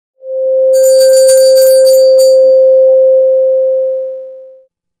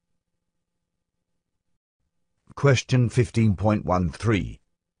Question 15.13.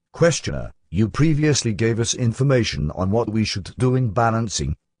 Questioner, you previously gave us information on what we should do in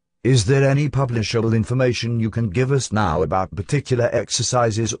balancing. Is there any publishable information you can give us now about particular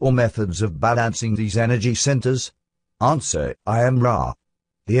exercises or methods of balancing these energy centers? Answer, I am Ra.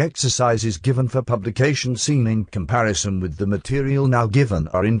 The exercises given for publication seen in comparison with the material now given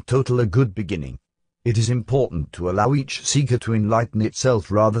are in total a good beginning. It is important to allow each seeker to enlighten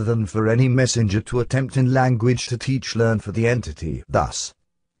itself rather than for any messenger to attempt in language to teach-learn for the entity, thus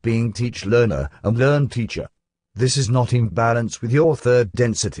being teach-learner and learn-teacher. This is not in balance with your third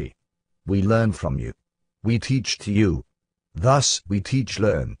density. We learn from you. We teach to you. Thus we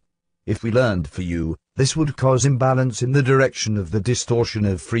teach-learn. If we learned for you, this would cause imbalance in the direction of the distortion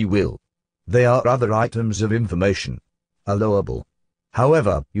of free will. They are other items of information. Allowable.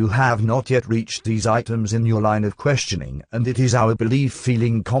 However, you have not yet reached these items in your line of questioning, and it is our belief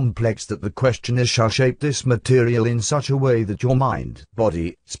feeling complex that the questioner shall shape this material in such a way that your mind,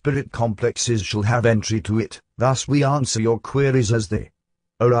 body, spirit complexes shall have entry to it. Thus we answer your queries as they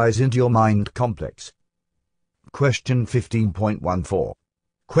arise into your mind complex. Question 15.14.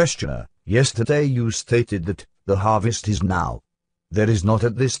 Questioner, yesterday you stated that the harvest is now. There is not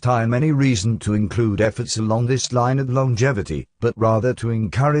at this time any reason to include efforts along this line of longevity, but rather to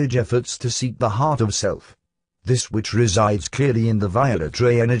encourage efforts to seek the heart of self. This which resides clearly in the violet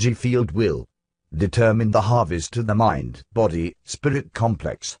ray energy field will determine the harvest of the mind, body, spirit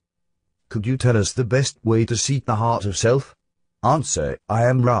complex. Could you tell us the best way to seek the heart of self? Answer, I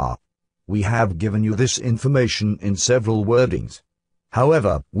am Ra. We have given you this information in several wordings.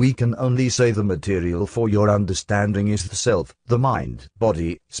 However, we can only say the material for your understanding is the self, the mind,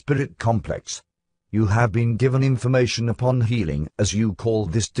 body, spirit complex. You have been given information upon healing, as you call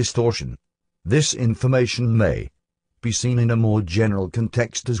this distortion. This information may be seen in a more general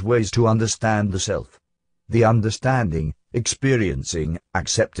context as ways to understand the self. The understanding, experiencing,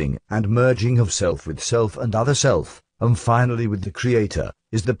 accepting, and merging of self with self and other self, and finally with the Creator,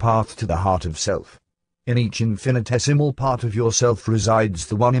 is the path to the heart of self. In each infinitesimal part of yourself resides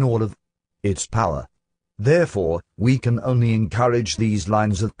the one in all of its power. Therefore, we can only encourage these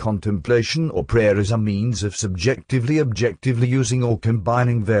lines of contemplation or prayer as a means of objectively using or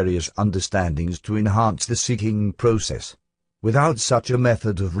combining various understandings to enhance the seeking process. Without such a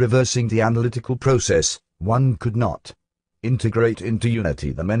method of reversing the analytical process, one could not integrate into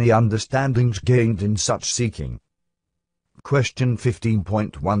unity the many understandings gained in such seeking. Question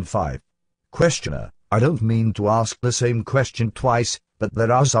 15.15. Questioner, I don't mean to ask the same question twice, but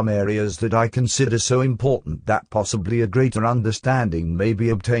there are some areas that I consider so important that possibly a greater understanding may be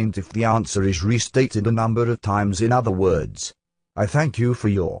obtained if the answer is restated a number of times. In other words, I thank you for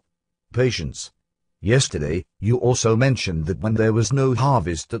your patience. Yesterday, you also mentioned that when there was no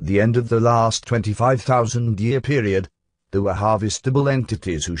harvest at the end of the last 25,000-year period, there were harvestable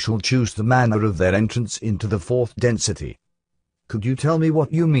entities who shall choose the manner of their entrance into the fourth density. Could you tell me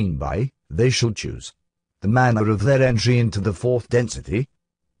what you mean by, they shall choose the manner of their entry into the fourth density?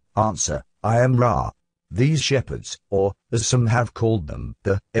 Answer, I am Ra. These shepherds, or, as some have called them,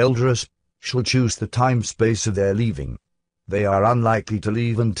 the elders, shall choose the time-space of their leaving. They are unlikely to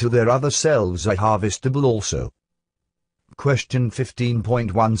leave until their other selves are harvestable also. Question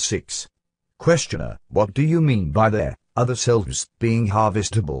 15.16. Questioner, what do you mean by their other selves being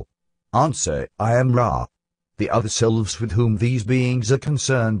harvestable? Answer, I am Ra. The other selves with whom these beings are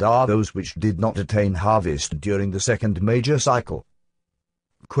concerned are those which did not attain harvest during the second major cycle.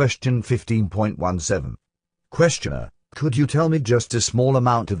 Question 15.17. Questioner, could you tell me just a small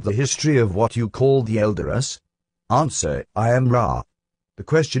amount of the history of what you call the Elders? Answer, I am Ra. The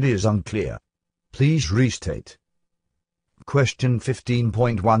question is unclear. Please restate. Question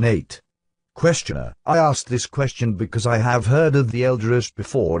 15.18. Questioner, I asked this question because I have heard of the Elders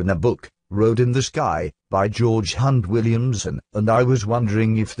before in a book, Road in the Sky, by George Hunt Williamson, and I was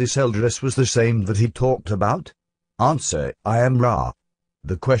wondering if this Elders was the same that he talked about? Answer, I am Ra.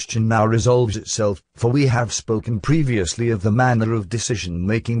 The question now resolves itself, for we have spoken previously of the manner of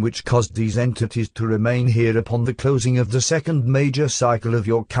decision-making which caused these entities to remain here upon the closing of the second major cycle of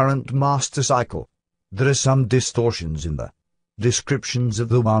your current master cycle. There are some distortions in the descriptions of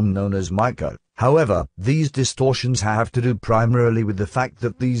the one known as Micah. However, these distortions have to do primarily with the fact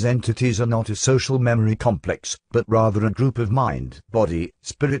that these entities are not a social memory complex, but rather a group of mind, body,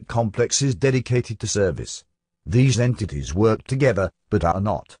 spirit complexes dedicated to service. These entities work together, but are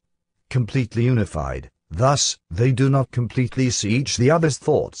not completely unified. Thus, they do not completely see each the other's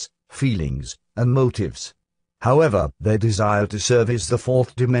thoughts, feelings, and motives. However, their desire to serve is the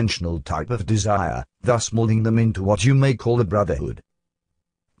fourth-dimensional type of desire, thus molding them into what you may call a brotherhood.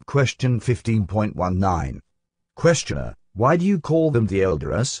 Question 15.19. Questioner, why do you call them the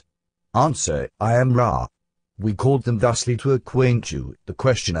elders? Answer, I am Ra. We called them thusly to acquaint you, the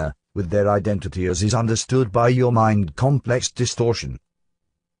questioner, with their identity as is understood by your mind complex distortion.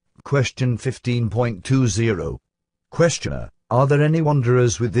 Question 15.20. Questioner, are there any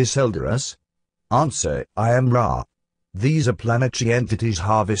wanderers with this elders? Answer, I am Ra. These are planetary entities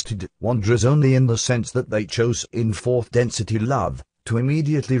harvested, wanderers only in the sense that they chose in fourth density love, to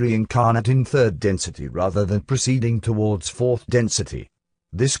immediately reincarnate in third density rather than proceeding towards fourth density.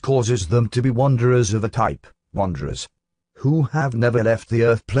 This causes them to be wanderers of a type, wanderers, who have never left the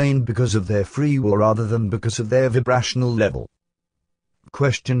earth plane because of their free will rather than because of their vibrational level.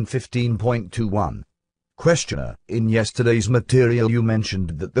 Question 15.21. Questioner, in yesterday's material you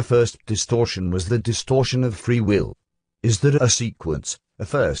mentioned that the first distortion was the distortion of free will. Is there a sequence, a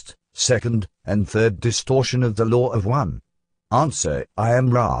first, second, and third distortion of the law of one? Answer, I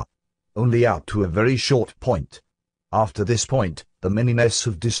am Ra. Only up to a very short point. After this point, the manyness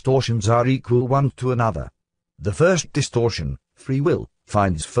of distortions are equal one to another. The first distortion, free will,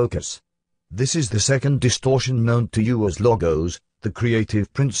 finds focus. This is the second distortion known to you as Logos, the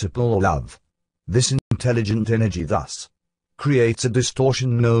creative principle or love. This intelligent energy thus creates a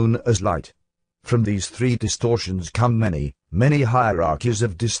distortion known as light. From these three distortions come many, many hierarchies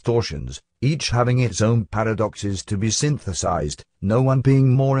of distortions, each having its own paradoxes to be synthesized, no one being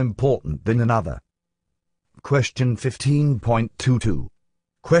more important than another. Question 15.22.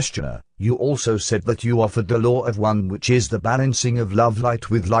 Questioner, you also said that you offered the law of one, which is the balancing of love light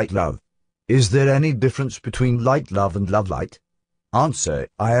with light love. Is there any difference between light love and love light? Answer,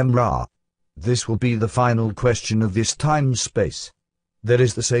 I am Ra. This will be the final question of this time-space. There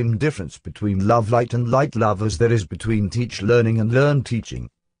is the same difference between love light and light love as there is between teach learning and learn teaching.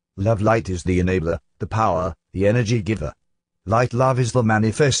 Love light is the enabler, the power, the energy giver. Light love is the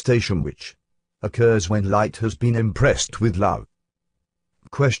manifestation which occurs when light has been impressed with love.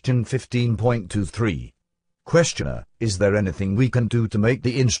 Question 15.23. Questioner, is there anything we can do to make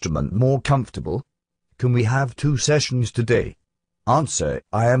the instrument more comfortable? Can we have 2 sessions today? Answer,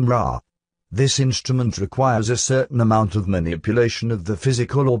 I am Ra. This instrument requires a certain amount of manipulation of the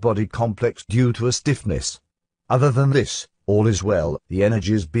physical or body complex due to a stiffness. Other than this, all is well, the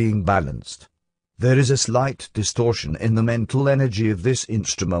energy is being balanced. There is a slight distortion in the mental energy of this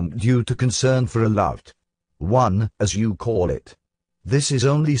instrument due to concern for a loved one, as you call it. This is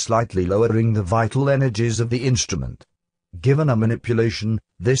only slightly lowering the vital energies of the instrument. Given a manipulation,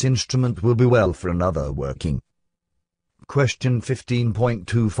 this instrument will be well for another working. Question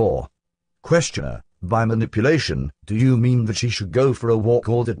 15.24. Questioner, by manipulation, do you mean that she should go for a walk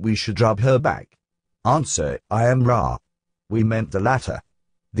or that we should rub her back? Answer, I am Ra. We meant the latter.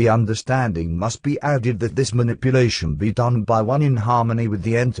 The understanding must be added that this manipulation be done by one in harmony with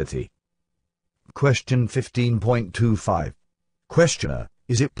the entity. Question 15.25. Questioner,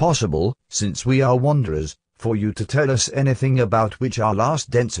 is it possible, since we are wanderers, for you to tell us anything about which our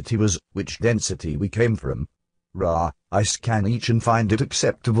last density was, which density we came from? Ra, I scan each and find it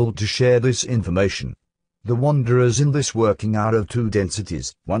acceptable to share this information. The wanderers in this working are of 2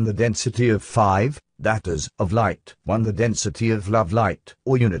 densities, one the density of 5, that is, of light, one the density of love light,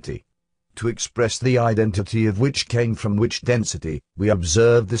 or unity. To express the identity of which came from which density, we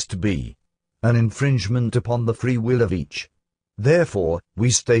observe this to be an infringement upon the free will of each. Therefore,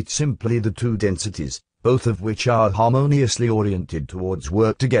 we state simply the 2 densities, both of which are harmoniously oriented towards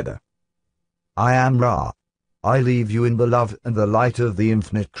work together. I am Ra. I leave you in the love and the light of the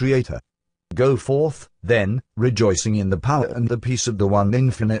infinite Creator. Go forth, then, rejoicing in the power and the peace of the one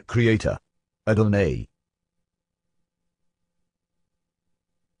infinite Creator. Adonai.